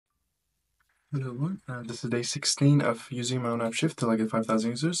Hello everyone, this is day 16 of using my own app Shift to like get 5,000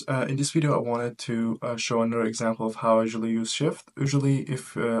 users. In this video, I wanted to show another example of how I usually use Shift. Usually,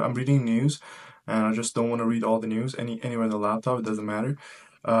 if I'm reading news and I just don't want to read all the news anywhere on the laptop, it doesn't matter.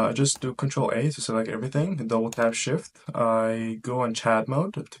 I just do Control A to select everything, and double tap Shift. I go on chat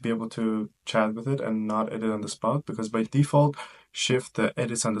mode to be able to chat with it and not edit on the spot, because by default, Shift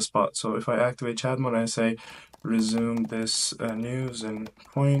edits on the spot. So if I activate chat mode and I say resume this news and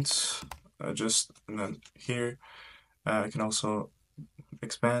points, and then here I can also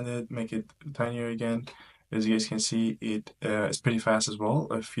expand it, make it tinier again. As you guys can see, it's pretty fast as well.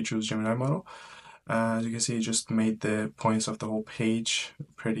 It features Gemini model. As you can see, it just made the points of the whole page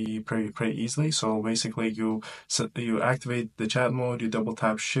pretty easily. So basically, you activate the chat mode, you double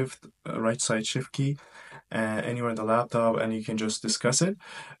tap Shift, right side Shift key, anywhere in the laptop, and you can just discuss it.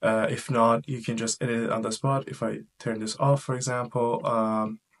 If not, you can just edit it on the spot. If I turn this off, for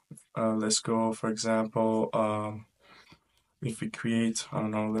example, let's go, for example, if we create, I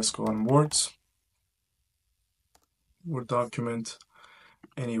don't know, let's go on Word document,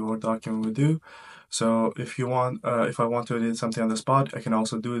 any Word document would do. So if you want, if I want to edit something on the spot, I can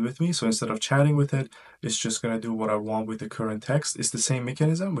also do it with me. So instead of chatting with it, it's just gonna do what I want with the current text. It's the same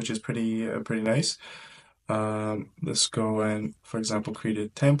mechanism, which is pretty nice. Let's go and, for example, create a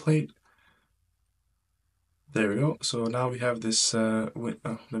template. There we go. So now we have this, let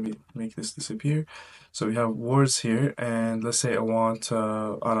me make this disappear. So we have words here, and let's say I want,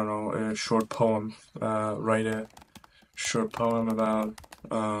 I don't know, a short poem. Write a short poem about,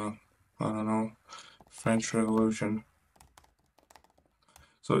 I don't know, French Revolution.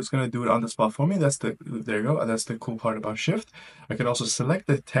 So it's gonna do it on the spot for me. There you go. That's the cool part about Shift. I can also select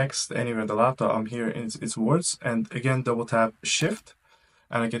the text anywhere in the laptop. I'm here in its words, and again, double tap Shift,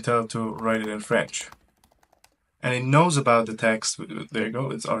 and I can tell it to write it in French. And it knows about the text. There you go,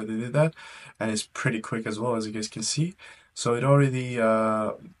 it's already did that, and it's pretty quick as well, as you guys can see. So it already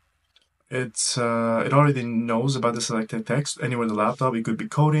it already knows about the selected text anywhere in the laptop. It could be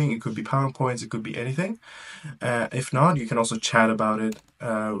coding, it could be PowerPoints, it could be anything. If not, you can also chat about it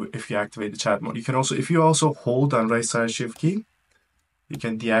if you activate the chat mode. You can also, if you also hold down right side Shift key, you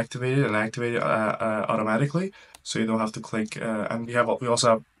can deactivate it and activate it automatically, so you don't have to click. And we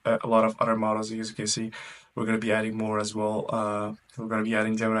also have a lot of other models, as you can see. We're going to be adding more as well. We're going to be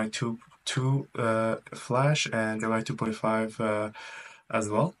adding Gemini 2 Flash and Gemini 2.5 as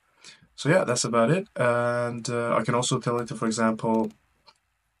well. So yeah, that's about it. And I can also tell it to, for example,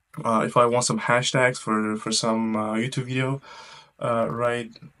 if I want some hashtags for some YouTube video,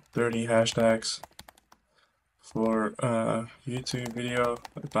 write 30 hashtags for YouTube video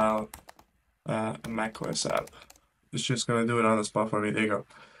about a macOS app. It's just gonna do it on the spot for me. There you go.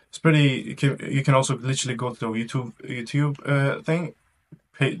 It's pretty. You can also literally go to the YouTube thing,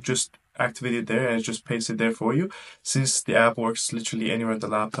 just activate it there, and it just pastes it there for you. Since the app works literally anywhere on the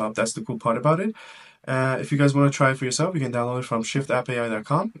laptop, that's the cool part about it. If you guys want to try it for yourself, you can download it from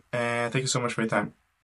shiftappai.com. And thank you so much for your time.